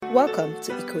Welcome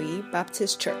to Ikoyi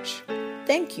Baptist Church.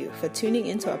 Thank you for tuning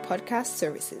into our podcast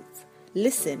services.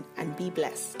 Listen and be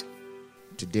blessed.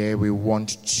 Today we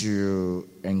want to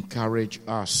encourage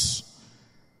us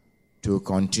to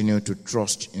continue to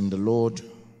trust in the Lord,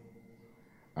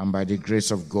 and by the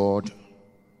grace of God,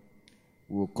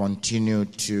 we will continue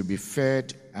to be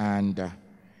fed, and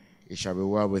it shall be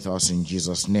well with us in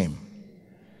Jesus' name.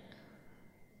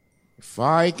 If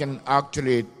I can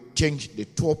actually change the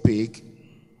topic,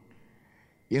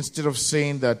 instead of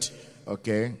saying that,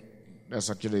 okay, that's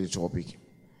actually the topic.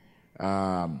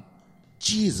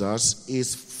 Jesus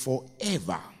is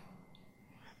forever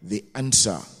the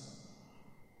answer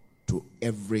to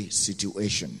every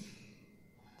situation.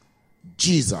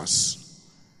 Jesus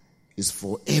is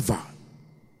forever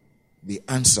the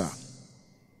answer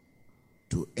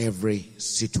to every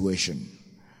situation,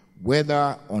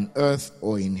 whether on earth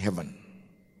or in heaven.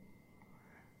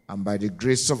 And by the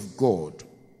grace of God,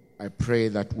 I pray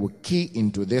that we'll key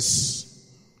into this.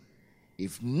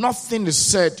 If nothing is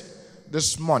said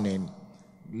this morning,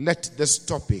 let this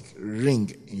topic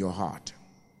ring in your heart.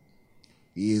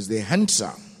 He is the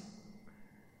answer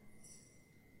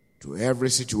to every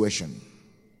situation.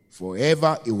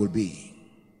 Forever it will be,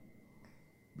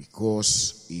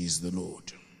 because He is the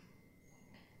Lord.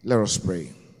 Let us pray.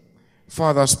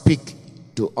 Father, speak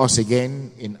to us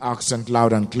again in accent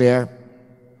loud and clear,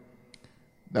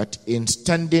 that in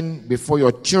standing before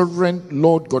your children,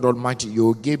 Lord God Almighty, you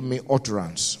will give me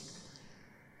utterance.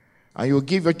 And you will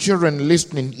give your children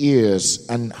listening ears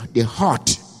and the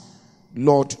heart,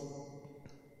 Lord,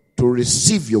 to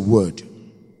receive your word.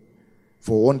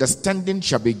 For understanding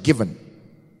shall be given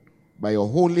by your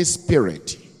Holy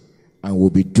Spirit, and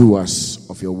will be doers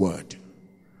of your word.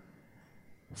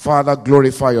 Father,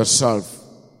 glorify yourself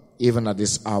even at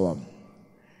this hour.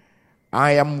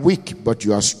 I am weak, but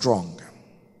you are strong.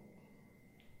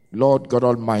 Lord God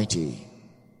Almighty,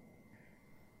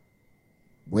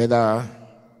 whether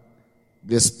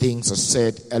these things are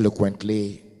said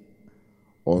eloquently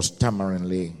or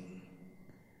stammeringly,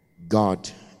 God,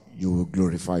 you will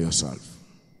glorify yourself.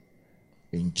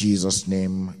 In Jesus'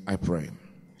 name I pray.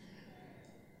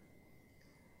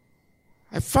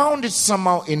 I found it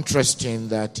somehow interesting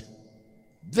that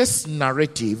this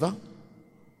narrative,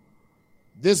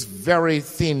 this very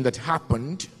thing that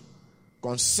happened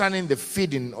concerning the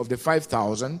feeding of the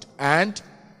 5,000 and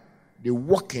the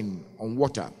walking on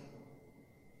water,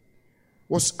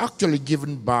 was actually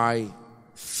given by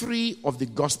three of the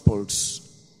Gospels.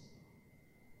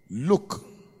 Luke,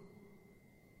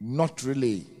 not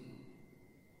really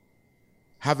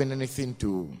having anything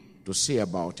to say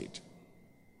about it.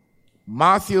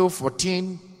 Matthew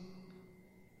 14,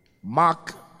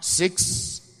 Mark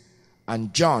 6,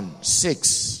 and John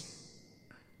 6.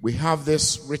 We have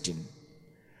this written.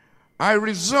 I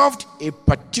reserved a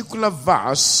particular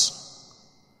verse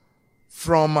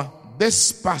from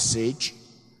this passage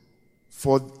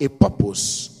for a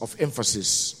purpose of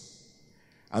emphasis,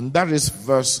 and that is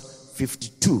verse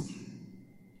 52.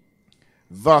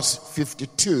 Verse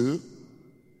 52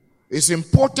 is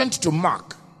important to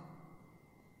mark,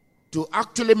 to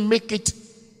actually make it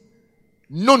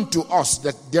known to us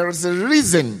that there is a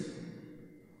reason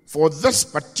for this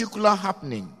particular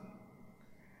happening.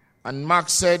 And Mark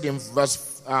said in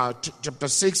chapter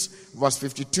 6, verse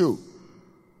 52,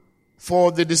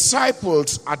 for the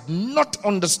disciples had not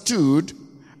understood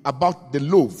about the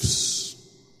loaves.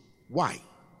 Why?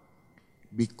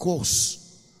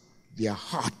 Because their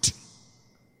heart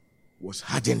was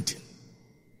hardened.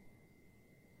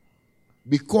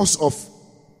 Because of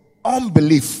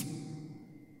unbelief.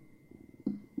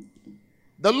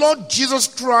 The Lord Jesus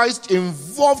Christ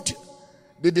involved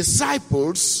the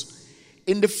disciples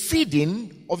in the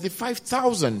feeding of the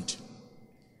 5,000.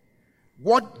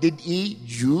 What did he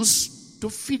use to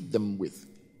feed them with?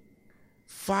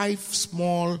 5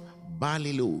 small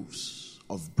barley loaves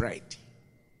of bread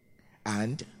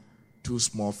and 2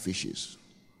 small fishes.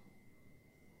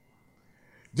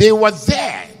 They were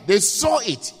there. They saw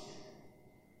it.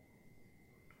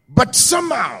 But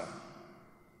somehow,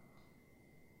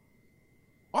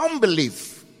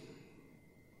 unbelief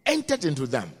entered into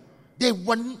them. They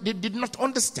did not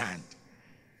understand.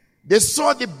 They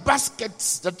saw the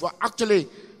baskets that were actually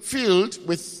filled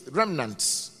with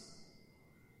remnants.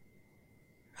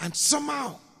 And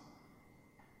somehow,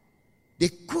 they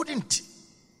couldn't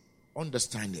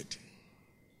understand it.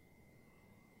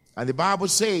 And the Bible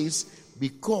says,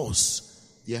 because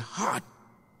their heart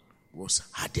was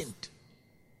hardened.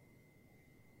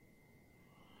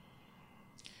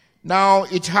 Now,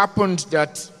 it happened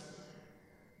that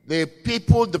the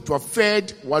people that were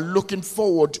fed were looking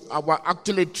forward, were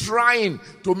actually trying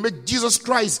to make Jesus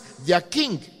Christ their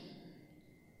king.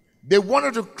 They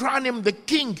wanted to crown him the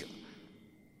king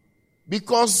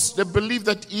because they believed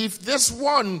that if this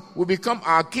one will become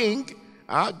our king,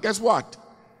 guess what?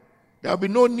 There will be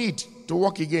no need to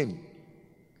work again.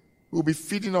 He will be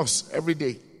feeding us every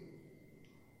day.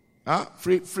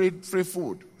 Free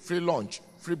food, free lunch,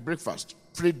 free breakfast,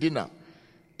 free dinner.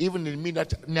 Even in the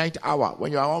midnight hour,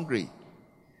 when you are hungry,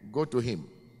 go to him.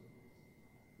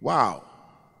 Wow.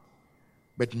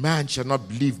 But man shall not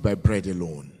live by bread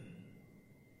alone,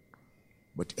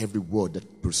 but every word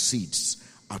that proceeds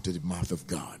out of the mouth of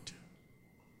God.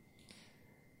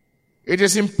 It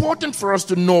is important for us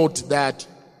to note that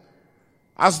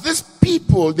as these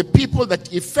people, the people that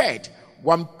he fed,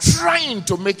 were trying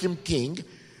to make him king,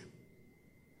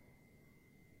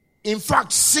 in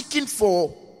fact, seeking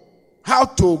for how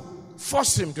to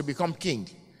force him to become king,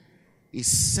 he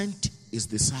sent his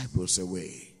disciples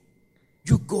away.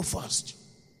 You go first.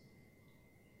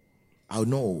 I'll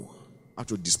know how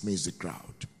to dismiss the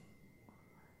crowd.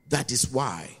 That is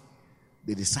why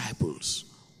the disciples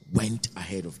went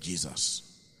ahead of Jesus.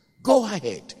 Go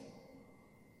ahead.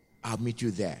 I'll meet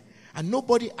you there. And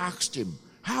nobody asked him,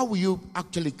 how will you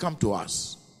actually come to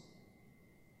us?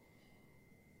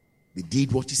 They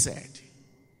did what he said.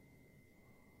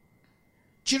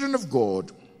 Children of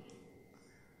God,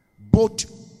 boat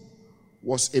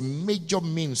was a major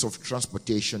means of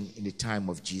transportation in the time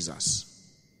of Jesus.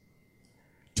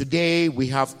 Today we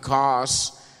have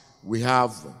cars, we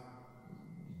have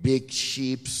big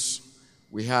ships,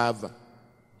 we have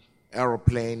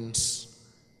aeroplanes,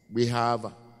 we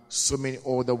have so many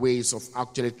other ways of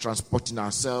actually transporting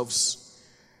ourselves.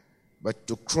 But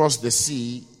to cross the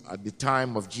sea at the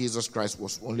time of Jesus Christ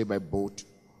was only by boat.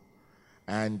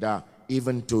 And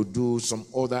even to do some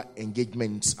other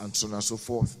engagements and so on and so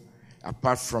forth,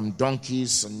 apart from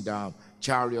donkeys and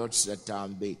chariots that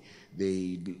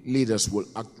the leaders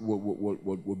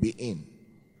will be in.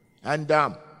 And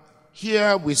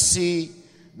here we see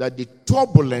that the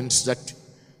turbulence that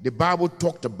the Bible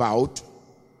talked about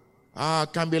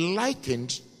can be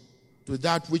likened to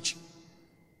that which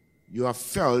you have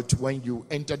felt when you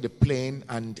enter the plane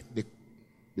and the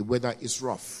weather is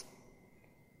rough.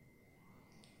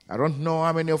 I don't know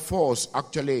how many of us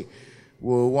actually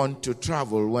will want to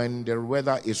travel when the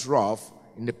weather is rough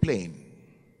in the plane.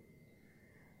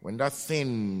 When that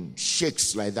thing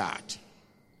shakes like that,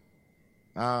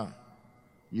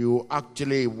 you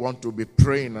actually want to be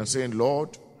praying and saying,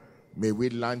 Lord, may we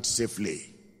land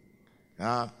safely.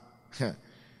 And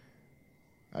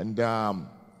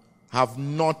have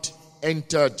not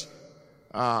entered,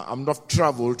 I'm not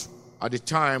traveled at the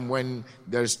time when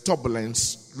there is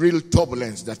turbulence, real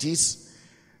turbulence that is.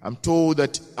 I'm told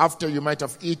that after you might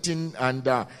have eaten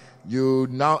and you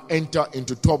now enter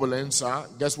into turbulence,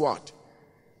 guess what?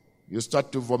 You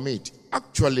start to vomit.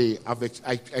 Actually,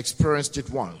 I experienced it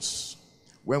once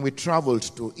when we traveled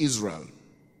to Israel.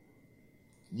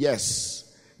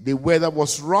 Yes, the weather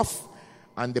was rough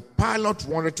and the pilot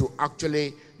wanted to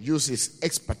actually use his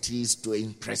expertise to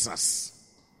impress us.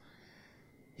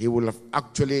 He would have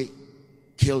actually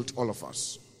killed all of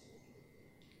us.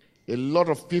 A lot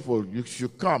of people, you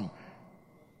should come.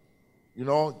 You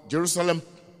know, Jerusalem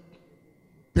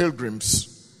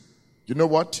pilgrims, you know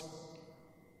what?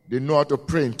 They know how to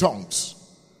pray in tongues.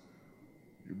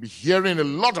 You'll be hearing a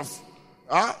lot of,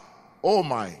 oh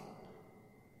my.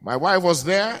 My wife was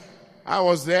there, I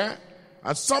was there,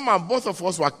 and somehow both of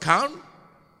us were calm,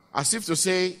 as if to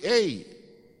say, hey,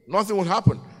 nothing will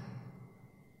happen.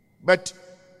 But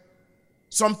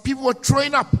some people were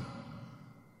throwing up.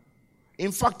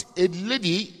 In fact, a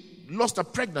lady lost a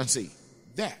pregnancy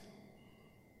there.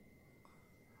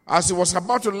 As he was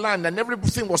about to land and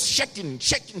everything was shaking,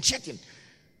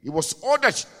 he was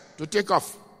ordered to take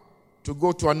off to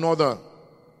go to another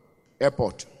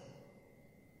airport.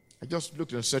 I just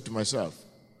looked and said to myself,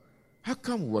 how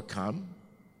come we were calm?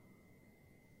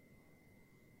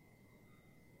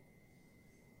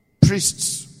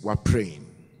 Priests were praying.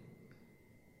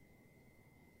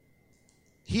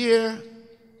 Here,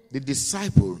 the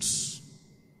disciples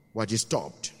were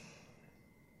disturbed.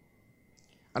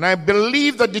 And I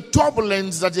believe that the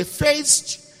turbulence that they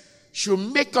faced should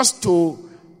make us to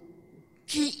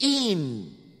key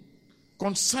in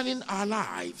concerning our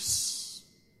lives.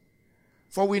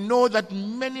 For we know that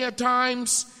many a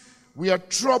times we are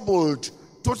troubled,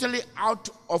 totally out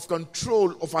of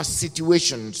control of our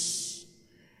situations.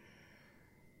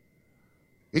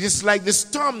 It is like the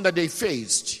storm that they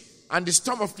faced, and the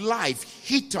storm of life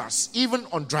hit us even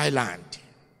on dry land.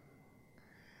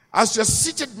 As you're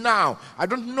seated now, I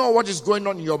don't know what is going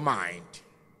on in your mind.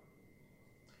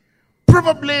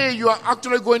 Probably you are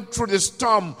actually going through the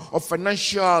storm of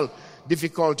financial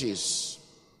difficulties.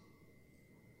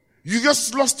 You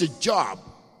just lost a job.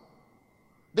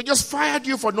 They just fired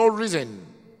you for no reason.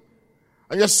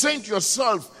 And you're saying to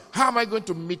yourself, how am I going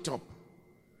to meet up?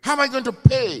 How am I going to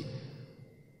pay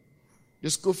the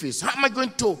school fees? How am I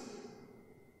going to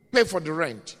pay for the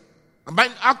rent? Am I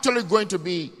actually going to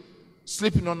be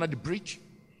sleeping under the bridge?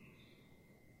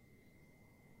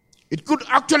 It could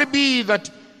actually be that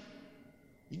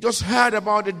you just heard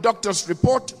about the doctor's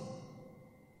report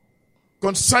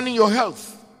concerning your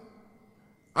health,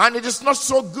 and it is not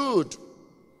so good.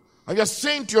 And you're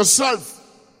saying to yourself,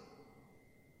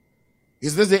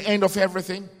 is this the end of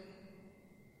everything? It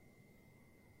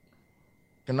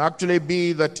can actually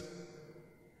be that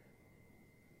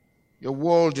your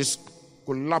world is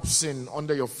collapsing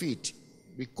under your feet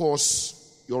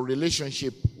because your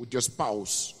relationship with your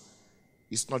spouse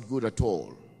is not good at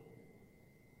all.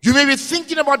 You may be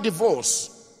thinking about divorce.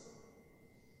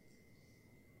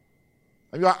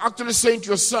 And you are actually saying to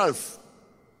yourself,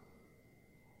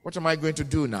 what am I going to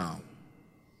do now?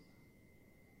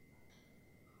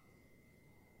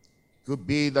 It could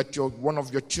be that one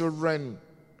of your children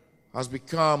has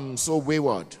become so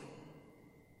wayward.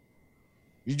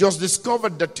 You just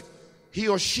discovered that he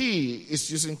or she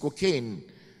is using cocaine,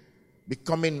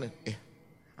 becoming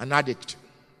an addict.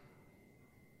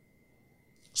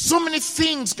 So many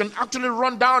things can actually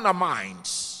run down our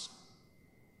minds.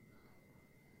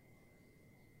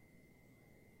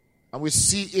 And we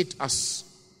see it as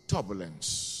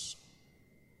turbulence.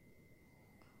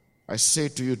 I say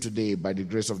to you today, by the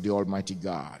grace of the Almighty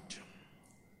God,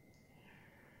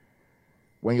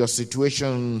 when your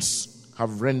situations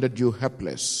have rendered you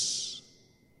helpless,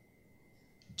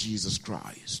 Jesus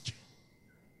Christ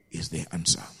is the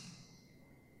answer.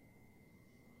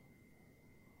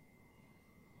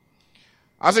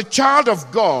 As a child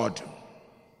of God,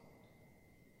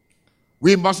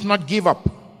 we must not give up.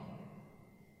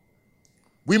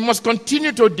 We must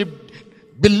continue to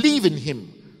believe in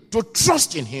Him, to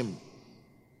trust in Him.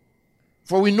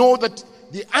 For we know that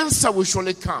the answer will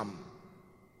surely come.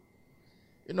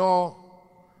 You know,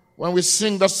 when we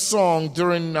sing that song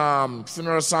during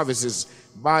funeral services,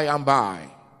 by and by,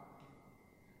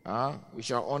 we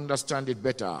shall understand it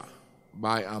better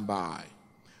by and by.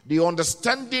 The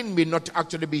understanding may not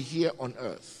actually be here on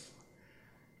earth,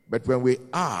 but when we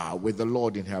are with the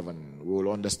Lord in heaven, we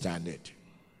will understand it.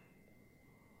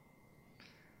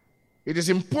 It is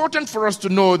important for us to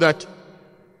know that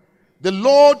the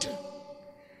Lord,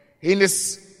 in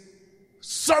His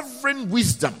sovereign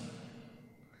wisdom,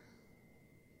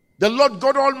 the Lord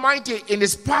God Almighty, in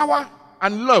His power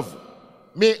and love,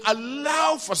 may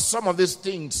allow for some of these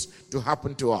things to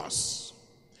happen to us.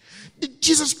 Did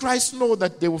Jesus Christ know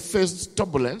that they will face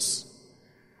turbulence?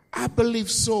 I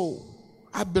believe so.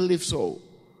 I believe so.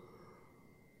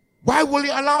 Why will He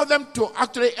allow them to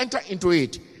actually enter into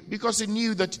it? Because He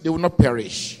knew that they would not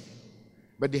perish.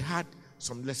 But they had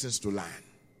some lessons to learn.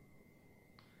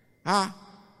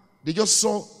 They just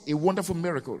saw a wonderful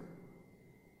miracle.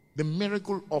 The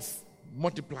miracle of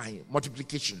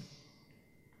multiplication.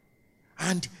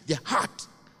 And their heart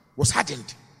was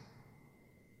hardened.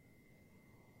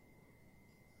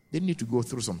 They need to go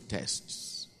through some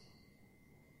tests.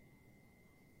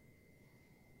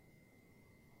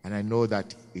 And I know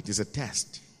that it is a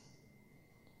test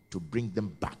to bring them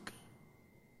back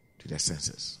to their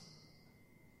senses.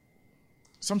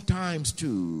 Sometimes,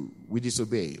 too, we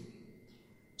disobey.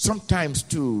 Sometimes,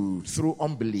 too, through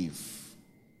unbelief,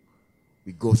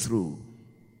 we go through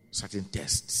certain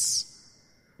tests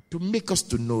to make us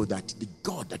to know that the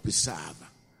God that we serve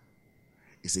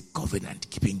is a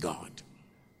covenant-keeping God.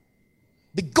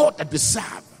 The God that we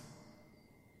serve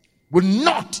will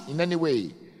not in any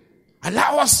way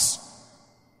allow us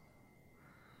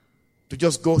to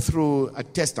just go through a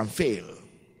test and fail.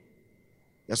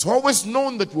 He has always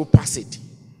known that we'll pass it.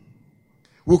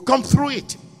 We'll come through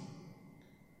it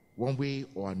one way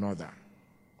or another.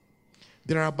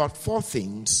 There are about 4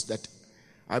 things that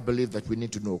I believe that we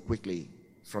need to know quickly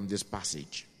from this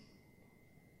passage.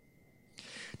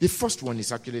 The first one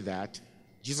is actually that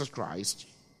Jesus Christ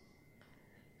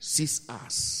sees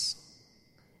us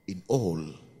in all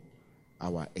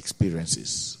our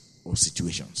experiences or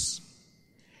situations.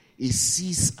 He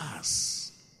sees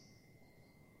us.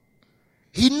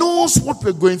 He knows what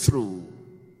we're going through.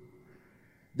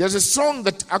 There's a song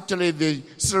that actually the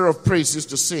Sister of Praise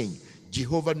used to sing.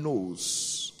 Jehovah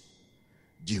knows.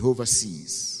 Jehovah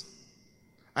sees.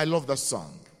 I love that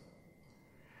song.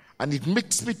 And it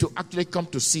makes me to actually come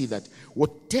to see that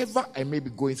whatever I may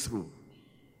be going through,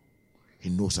 he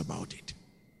knows about it.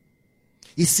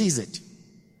 He sees it.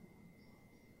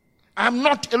 I'm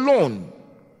not alone.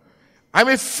 I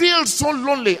may feel so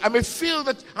lonely. I may feel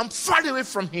that I'm far away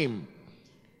from him.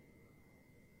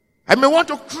 I may want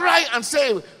to cry and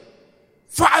say,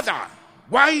 Father,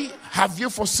 why have you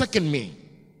forsaken me?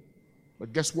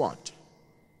 But guess what?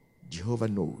 Jehovah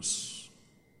knows.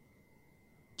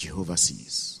 Jehovah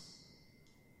sees.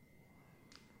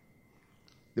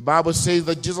 The Bible says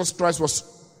that Jesus Christ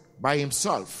was by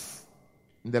himself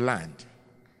in the land.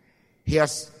 He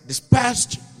has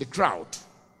dispersed the crowd.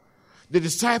 The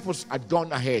disciples had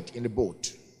gone ahead in the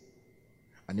boat,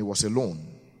 and he was alone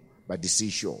by the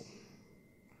seashore.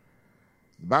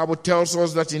 The Bible tells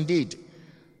us that indeed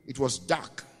it was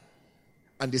dark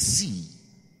and the sea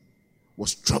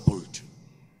was troubled.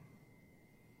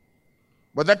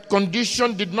 But that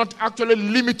condition did not actually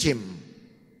limit him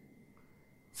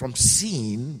from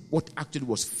seeing what actually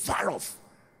was far off.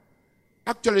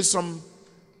 Actually, some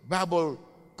Bible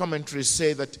commentaries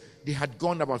say that they had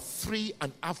gone about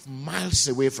 3.5 miles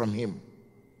away from him.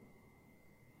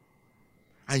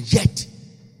 And yet,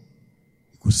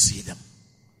 he could see them.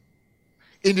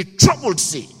 In the troubled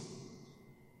sea,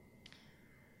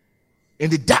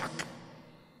 in the dark,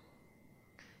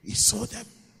 he saw them.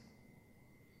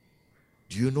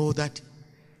 Do you know that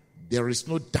there is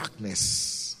no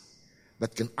darkness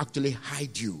that can actually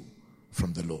hide you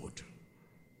from the Lord?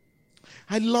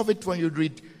 I love it when you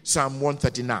read Psalm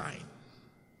 139.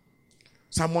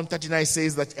 Psalm 139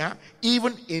 says that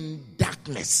even in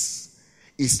darkness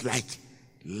is like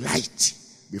light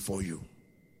before you.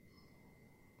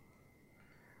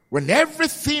 When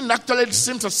everything actually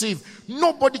seems as if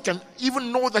nobody can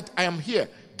even know that I am here,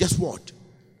 guess what?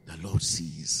 The Lord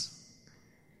sees.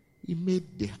 He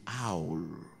made the owl.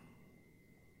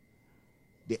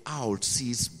 The owl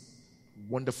sees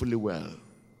wonderfully well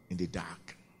in the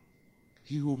dark.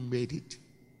 He who made it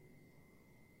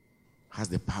has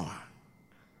the power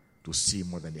to see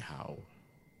more than the owl.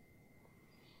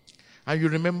 And you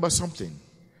remember something.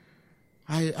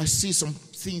 I see some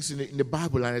things in the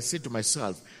Bible and I say to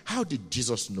myself, how did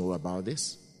Jesus know about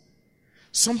this?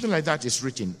 Something like that is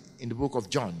written in the book of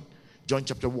John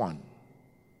chapter 1.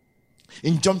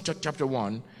 In John chapter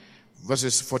 1,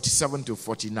 verses 47 to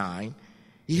 49,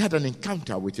 he had an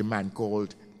encounter with a man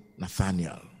called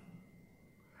Nathanael.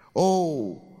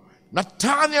 Oh,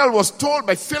 Nathanael was told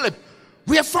by Philip,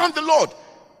 we have found the Lord.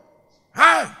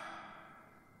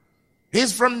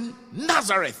 He's from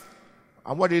Nazareth.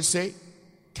 And what did he say?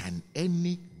 Can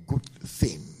any good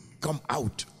thing come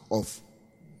out of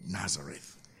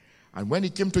Nazareth? And when he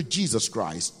came to Jesus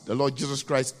Christ, the Lord Jesus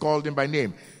Christ called him by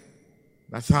name.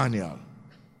 Nathanael,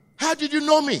 how did you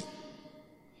know me?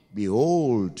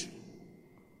 Behold,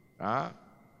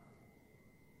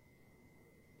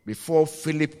 before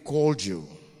Philip called you,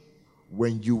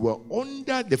 when you were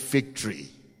under the fig tree,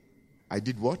 I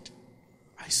did what?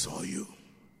 I saw you.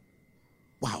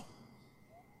 Wow.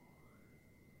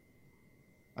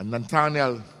 And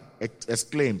Nathanael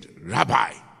exclaimed,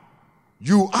 Rabbi,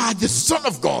 you are the Son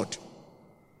of God.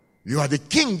 You are the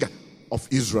King of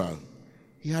Israel.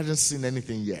 He hadn't seen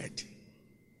anything yet.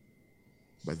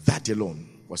 But that alone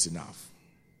was enough.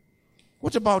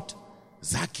 What about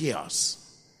Zacchaeus?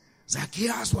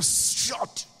 Zacchaeus was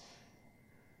shot.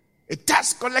 A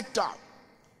tax collector.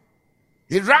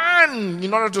 He ran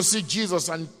in order to see Jesus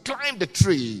and climbed the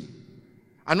tree.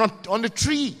 And on the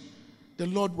tree, the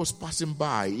Lord was passing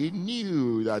by. He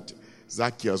knew that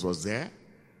Zacchaeus was there.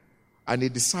 And he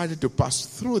decided to pass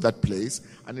through that place.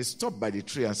 And he stopped by the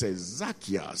tree and said,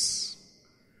 Zacchaeus,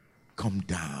 come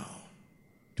down.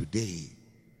 Today,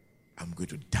 I'm going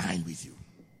to dine with you.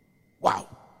 Wow.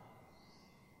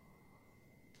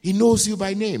 He knows you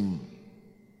by name.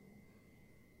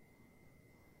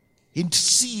 He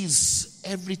sees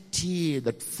every tear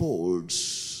that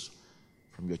falls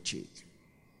from your cheek.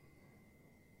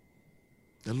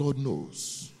 The Lord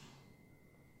knows.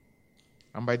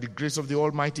 And by the grace of the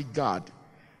Almighty God,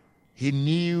 he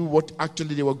knew what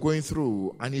actually they were going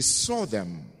through, and he saw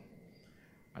them.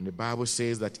 And the Bible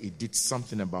says that he did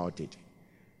something about it.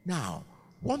 Now,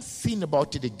 one thing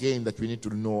about it again that we need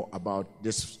to know about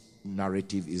this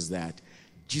narrative is that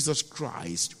Jesus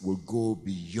Christ will go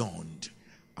beyond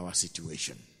our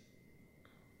situation.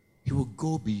 He will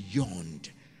go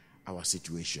beyond our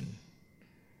situation.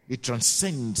 It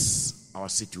transcends our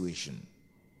situation.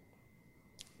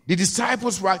 The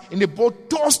disciples were in the boat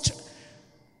tossed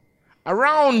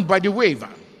around by the wave.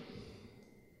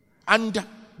 And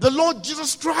the Lord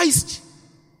Jesus Christ,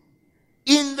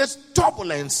 in this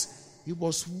turbulence, he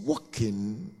was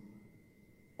walking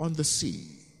on the sea,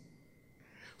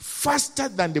 faster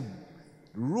than the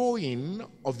rowing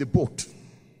of the boat.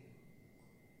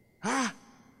 I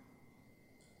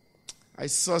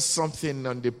saw something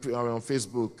on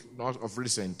Facebook, not of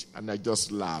recent, and I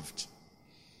just laughed.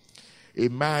 A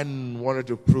man wanted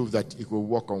to prove that he could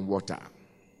walk on water.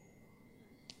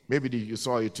 Maybe you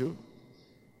saw it too.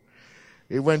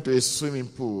 He went to a swimming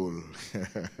pool,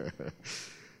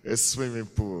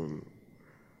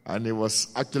 and he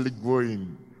was actually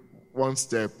going one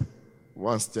step.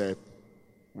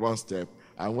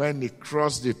 And when he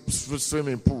crossed the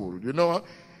swimming pool,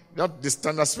 not the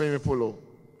standard swimming pool,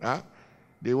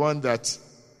 the one that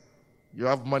you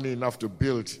have money enough to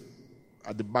build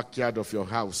at the backyard of your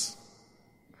house,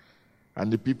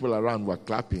 and the people around were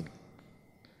clapping.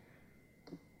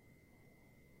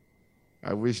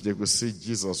 I wish they could see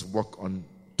Jesus walk on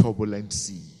turbulent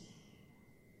sea.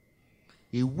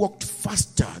 He walked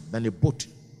faster than a boat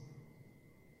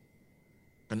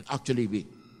can actually be.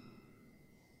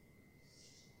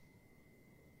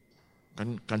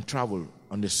 Can travel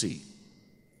on the sea.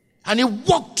 And he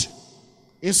walked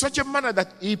in such a manner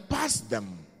that he passed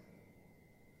them.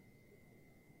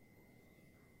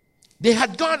 They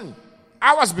had gone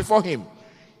hours before him,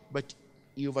 but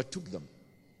he overtook them.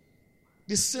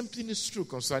 The same thing is true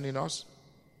concerning us.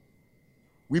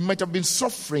 We might have been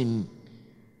suffering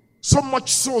so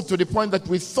much so to the point that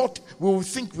we thought we would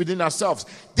think within ourselves,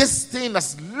 this thing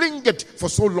has lingered for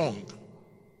so long.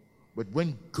 But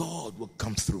when God will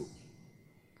come through,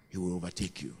 he will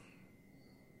overtake you.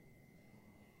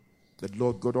 The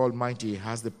Lord God Almighty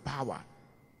has the power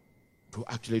to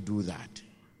actually do that.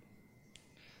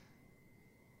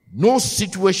 No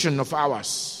situation of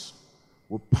ours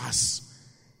will pass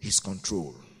his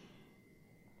control.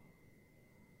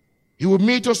 He will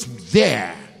meet us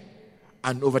there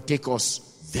and overtake us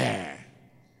there.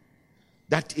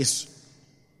 That is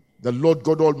the Lord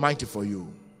God Almighty for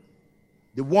you.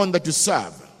 The one that you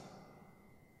serve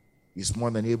is more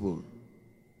than able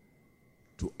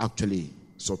to actually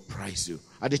surprise you.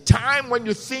 At the time when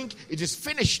you think it is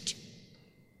finished,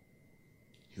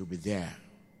 he'll be there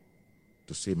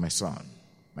to say, my son,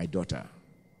 my daughter,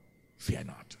 fear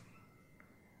not.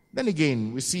 Then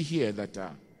again, we see here that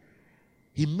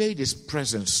he made his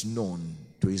presence known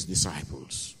to his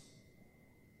disciples.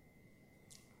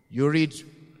 You read,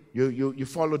 you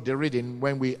followed the reading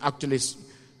when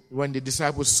the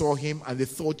disciples saw him and they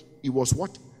thought he was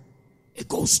what? A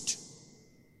ghost.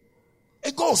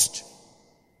 A ghost.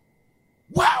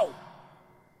 Wow.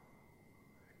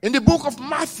 In the book of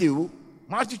Matthew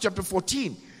chapter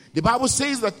 14, the Bible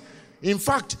says that, in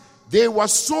fact, they were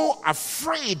so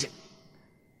afraid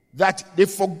that they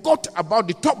forgot about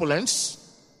the turbulence,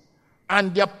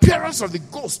 and the appearance of the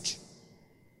ghost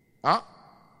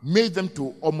made them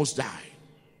to almost die.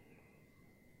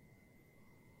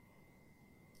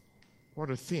 What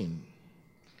a thing.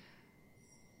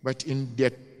 But in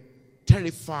their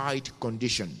terrified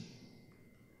condition,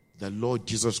 the Lord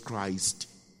Jesus Christ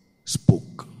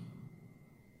spoke.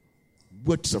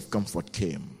 Words of comfort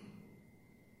came.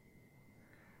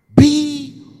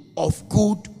 Be of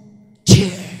good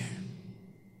cheer.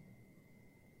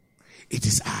 It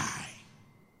is I.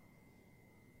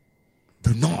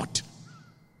 Do not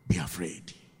be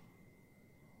afraid.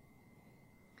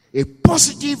 A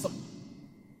positive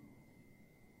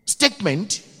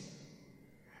statement,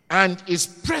 and his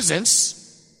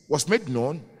presence was made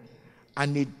known,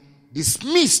 and it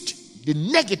dismissed the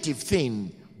negative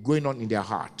thing going on in their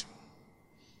heart.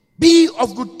 Be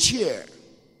of good cheer.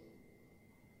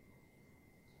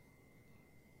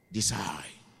 This I.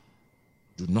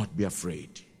 Do not be afraid.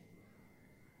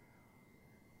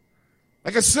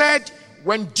 Like I said,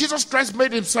 when Jesus Christ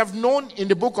made himself known in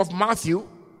the book of Matthew,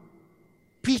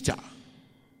 Peter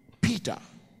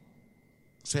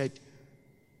said,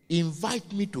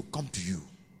 invite me to come to you.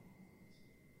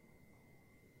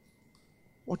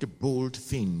 What a bold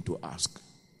thing to ask.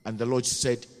 And the Lord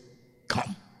said,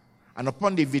 come. And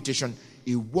upon the invitation,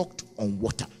 he walked on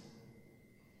water,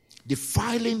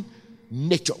 defiling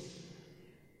nature.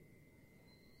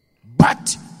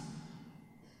 But,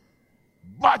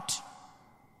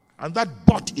 and that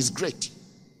but is great.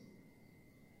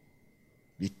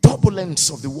 The turbulence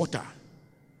of the water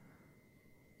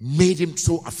made him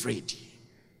so afraid,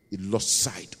 he lost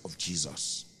sight of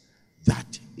Jesus.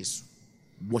 That is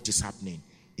what is happening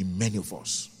in many of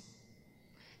us.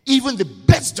 Even the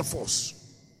best of us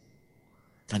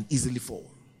can easily fall.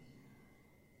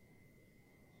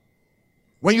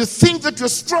 When you think that you're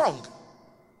strong,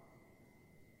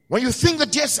 when you think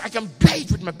that, yes, I can bear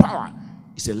it with my power,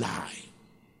 it's a lie.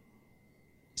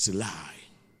 It's a lie.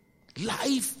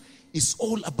 Life is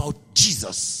all about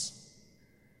Jesus.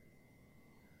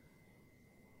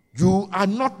 You are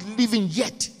not living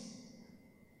yet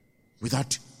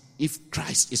without if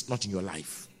Christ is not in your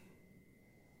life.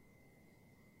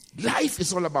 Life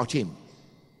is all about him.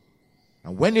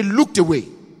 And when he looked away,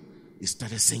 he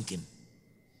started sinking.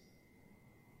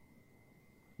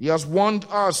 He has warned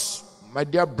us, my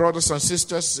dear brothers and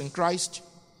sisters in Christ.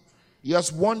 He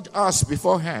has warned us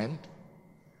beforehand.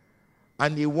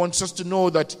 And he wants us to know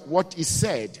that what he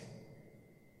said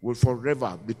will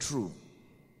forever be true.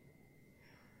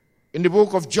 In the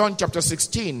book of John chapter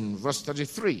 16, verse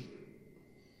 33.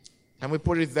 Can we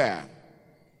put it there?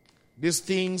 These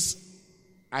things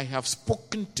I have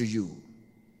spoken to you,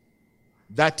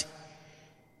 that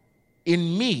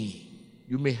in me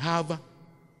you may have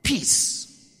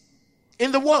peace.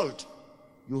 In the world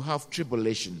you have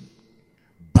tribulation,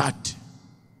 but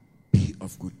be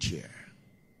of good cheer.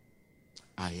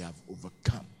 I have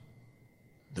overcome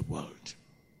the world.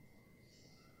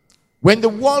 When the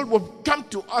world will come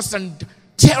to us and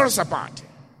tear us apart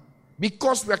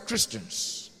because we are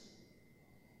Christians,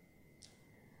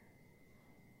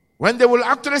 when they will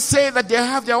actually say that they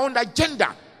have their own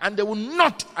agenda and they will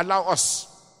not allow us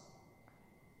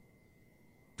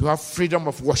to have freedom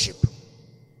of worship,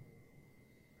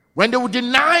 when they will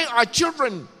deny our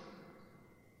children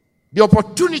the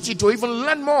opportunity to even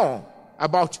learn more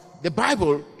about the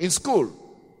Bible in school,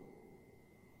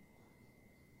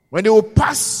 when they will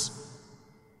pass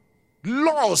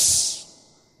laws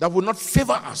that will not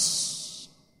favor us,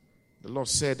 the Lord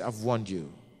said, I've warned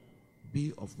you,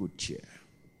 be of good cheer.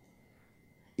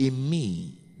 In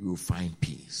me you will find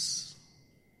peace.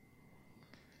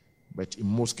 But in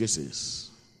most cases,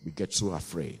 we get so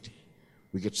afraid,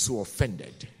 we get so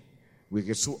offended, we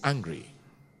get so angry,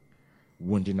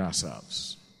 wounding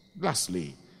ourselves.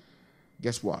 Lastly,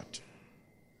 guess what?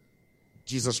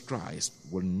 Jesus Christ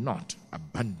will not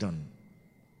abandon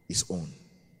his own.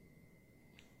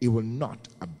 He will not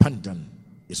abandon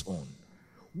his own.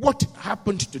 What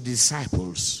happened to the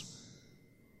disciples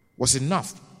was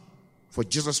enough for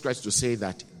Jesus Christ to say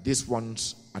that these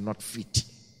ones are not fit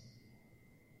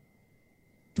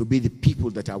to be the people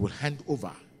that I will hand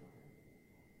over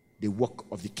the work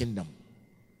of the kingdom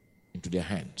into their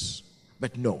hands.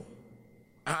 But no.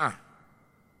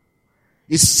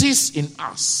 He sees in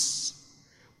us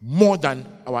more than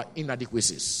our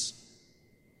inadequacies.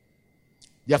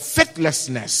 Their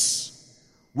faithlessness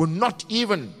will not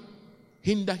even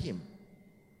hinder him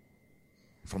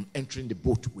from entering the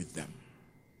boat with them.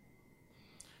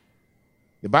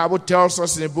 The Bible tells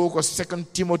us in the book of 2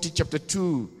 Timothy chapter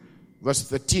 2, verse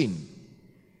 13,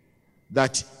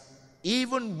 that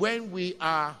even when we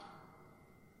are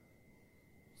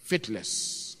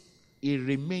faithless, he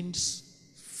remains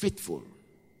faithful,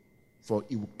 for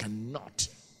he cannot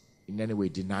in any way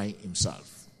deny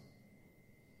himself.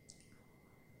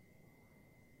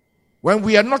 When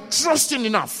we are not trusting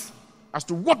enough as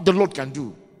to what the Lord can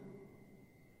do,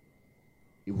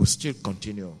 he will still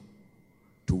continue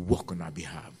to work on our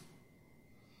behalf.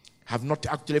 Have not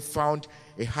actually found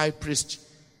a high priest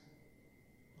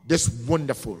this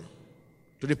wonderful,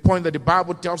 to the point that the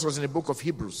Bible tells us in the book of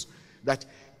Hebrews that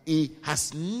he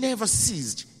has never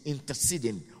ceased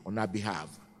interceding on our behalf.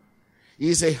 He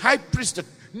is a high priest that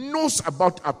knows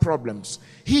about our problems.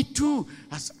 He too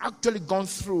has actually gone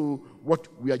through what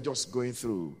we are just going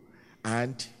through,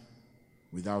 and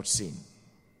without sin.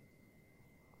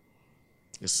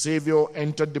 The Savior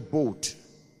entered the boat,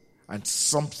 and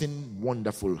something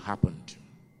wonderful happened.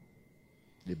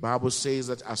 The Bible says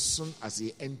that as soon as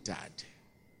he entered,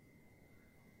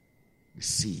 the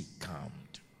sea calmed.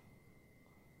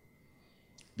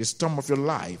 The storm of your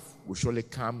life will surely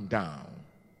calm down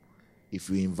if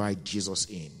you invite Jesus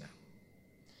in.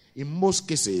 In most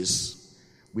cases,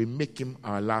 we make him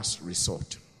our last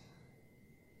resort,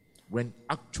 when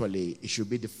actually it should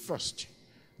be the first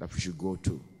that we should go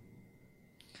to.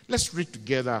 Let's read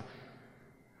together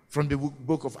from the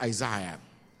book of Isaiah,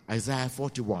 Isaiah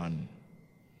 41.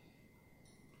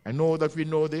 I know that we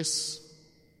know this,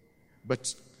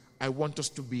 but I want us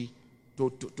to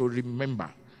remember.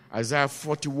 Isaiah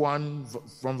 41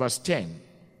 from verse 10.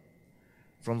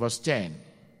 From verse 10.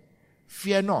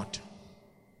 Fear not,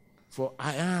 for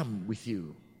I am with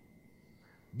you.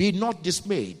 Be not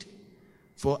dismayed,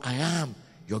 for I am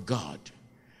your God.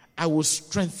 I will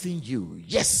strengthen you.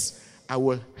 Yes, I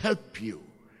will help you.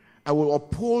 I will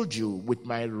uphold you with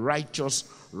my righteous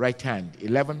right hand.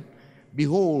 11.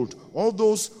 Behold, all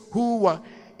those who were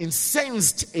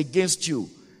incensed against you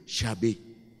shall be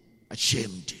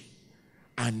ashamed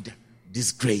and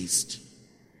disgraced.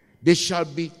 They shall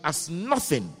be as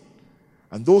nothing,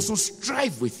 and those who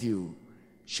strive with you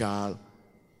shall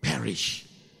perish.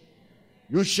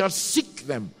 You shall seek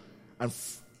them and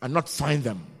not find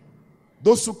them.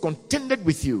 Those who contended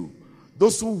with you,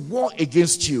 those who war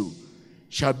against you,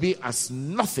 shall be as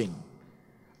nothing,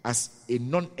 as a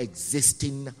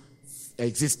non-existent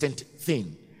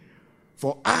thing.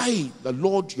 For I, the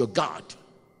Lord your God,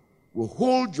 will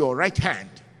hold your right hand,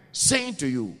 saying to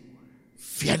you,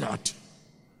 fear not,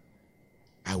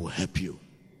 I will help you.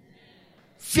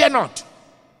 Fear not,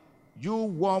 you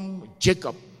worm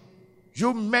Jacob,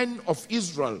 you men of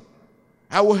Israel,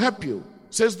 I will help you,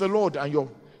 says the Lord and your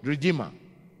Redeemer,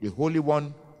 the Holy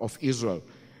One of Israel.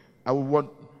 I would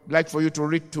like for you to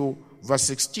read to verse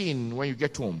 16 when you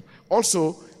get home.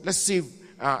 Also, let's see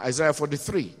Isaiah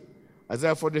 43.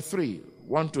 Isaiah 43,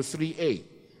 1 to 3a.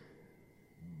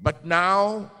 But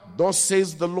now, thus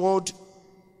says the Lord,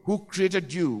 who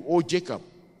created you, O Jacob,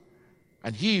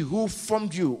 and he who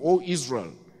formed you, O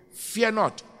Israel, fear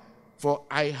not, for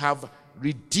I have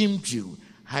redeemed you.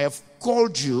 I have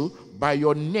called you by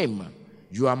your name.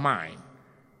 You are mine.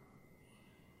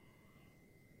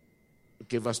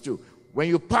 Okay, verse 2. When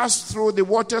you pass through the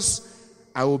waters,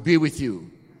 I will be with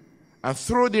you. And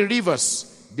through the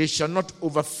rivers, they shall not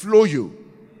overflow you.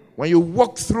 When you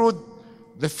walk through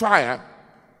the fire,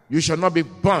 you shall not be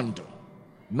burned,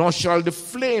 nor shall the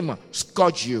flame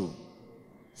scorch you.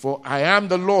 For I am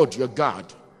the Lord your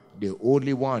God, the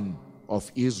Holy One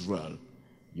of Israel,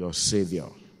 your Savior.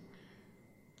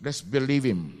 Let's believe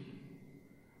him.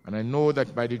 And I know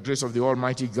that by the grace of the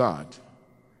Almighty God,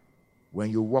 when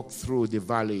you walk through the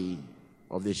valley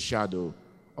of the shadow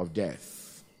of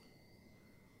death,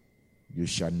 you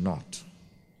shall not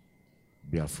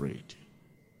be afraid.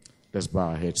 Let's bow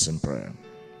our heads in prayer.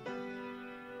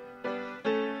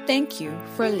 Thank you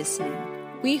for listening.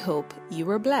 We hope you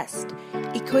were blessed.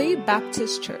 Ikoyi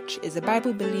Baptist Church is a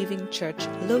Bible-believing church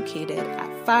located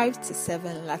at 5 to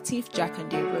 7 Lateef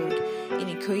Jakande Road in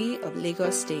Ikoyi of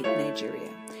Lagos State, Nigeria.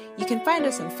 You can find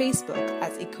us on Facebook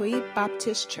as Ikoyi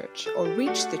Baptist Church or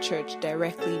reach the church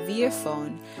directly via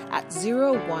phone at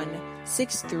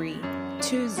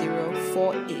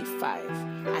 0163204885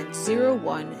 and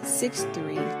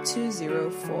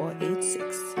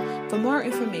 0163204886. For more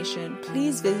information,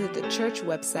 please visit the church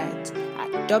website at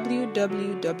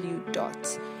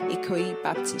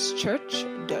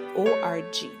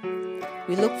www.ikoyibaptistchurch.org.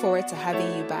 We look forward to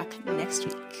having you back next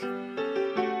week.